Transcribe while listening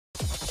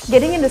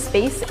Getting into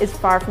space is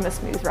far from a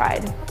smooth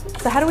ride.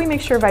 So how do we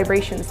make sure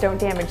vibrations don't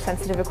damage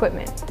sensitive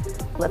equipment?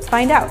 Let's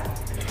find out.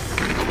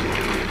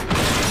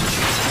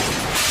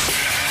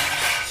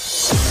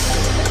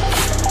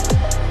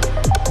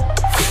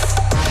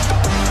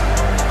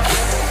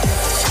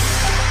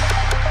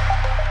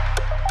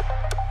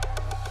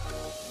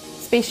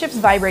 Spaceships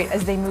vibrate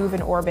as they move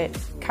in orbit,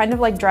 kind of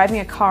like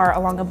driving a car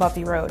along a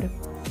bumpy road.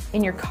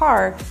 In your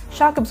car,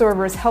 shock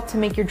absorbers help to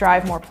make your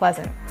drive more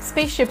pleasant.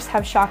 Spaceships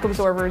have shock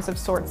absorbers of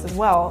sorts as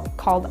well,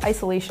 called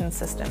isolation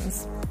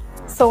systems.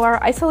 So are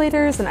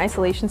isolators and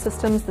isolation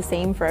systems the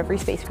same for every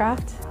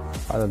spacecraft?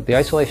 The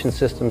isolation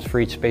systems for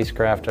each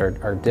spacecraft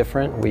are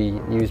different. We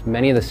use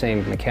many of the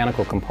same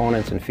mechanical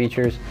components and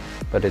features,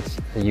 but it's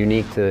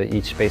unique to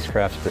each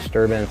spacecraft's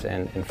disturbance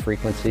and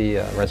frequency,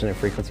 resonant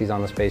frequencies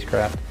on the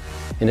spacecraft.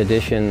 In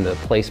addition, the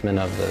placement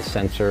of the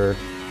sensor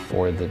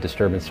or the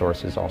disturbance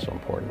source is also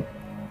important.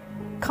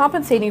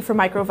 Compensating for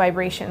micro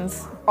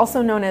vibrations,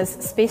 also known as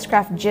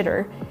spacecraft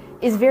jitter,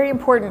 is very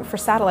important for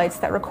satellites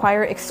that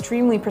require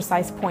extremely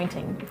precise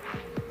pointing.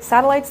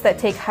 Satellites that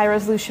take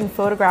high-resolution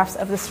photographs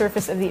of the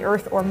surface of the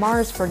Earth or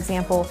Mars, for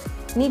example,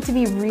 need to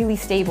be really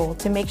stable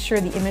to make sure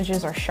the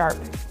images are sharp.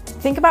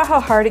 Think about how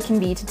hard it can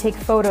be to take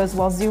photos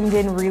while zoomed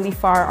in really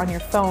far on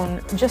your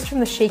phone just from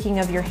the shaking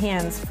of your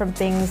hands from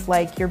things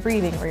like your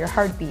breathing or your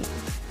heartbeat.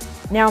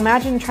 Now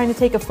imagine trying to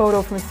take a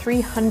photo from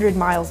 300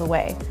 miles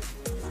away.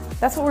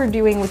 That's what we're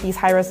doing with these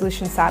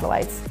high-resolution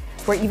satellites,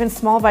 where even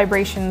small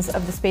vibrations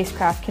of the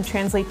spacecraft can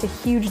translate to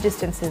huge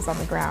distances on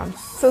the ground.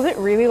 So is it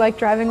really like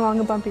driving along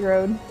a bumpy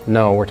road?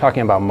 No, we're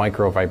talking about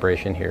micro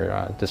vibration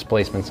here,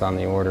 displacements on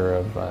the order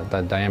of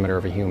the diameter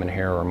of a human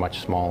hair or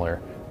much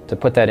smaller. To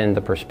put that into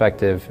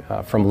perspective,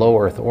 from low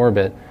Earth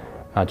orbit,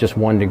 just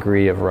 1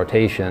 degree of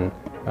rotation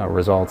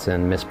results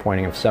in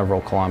mispointing of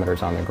several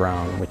kilometers on the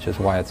ground, which is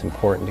why it's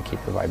important to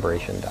keep the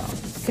vibration down.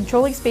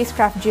 Controlling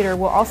spacecraft jitter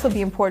will also be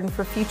important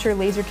for future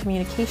laser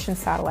communication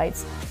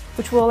satellites,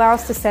 which will allow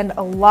us to send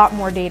a lot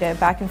more data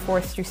back and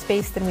forth through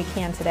space than we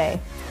can today.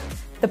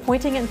 The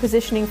pointing and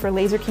positioning for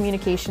laser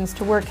communications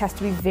to work has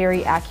to be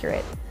very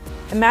accurate.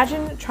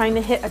 Imagine trying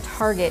to hit a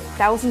target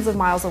thousands of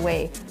miles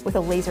away with a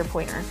laser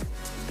pointer.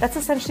 That's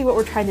essentially what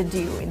we're trying to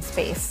do in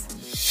space.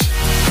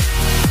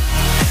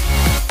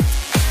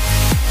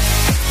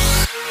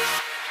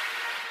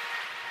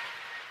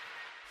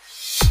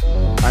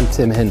 I'm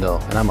Tim Hindle,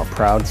 and I'm a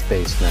proud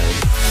space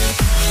nerd.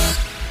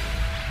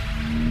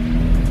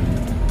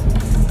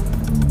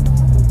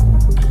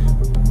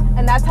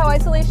 And that's how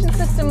isolation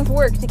systems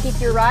work to keep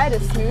your ride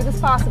as smooth as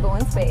possible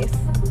in space.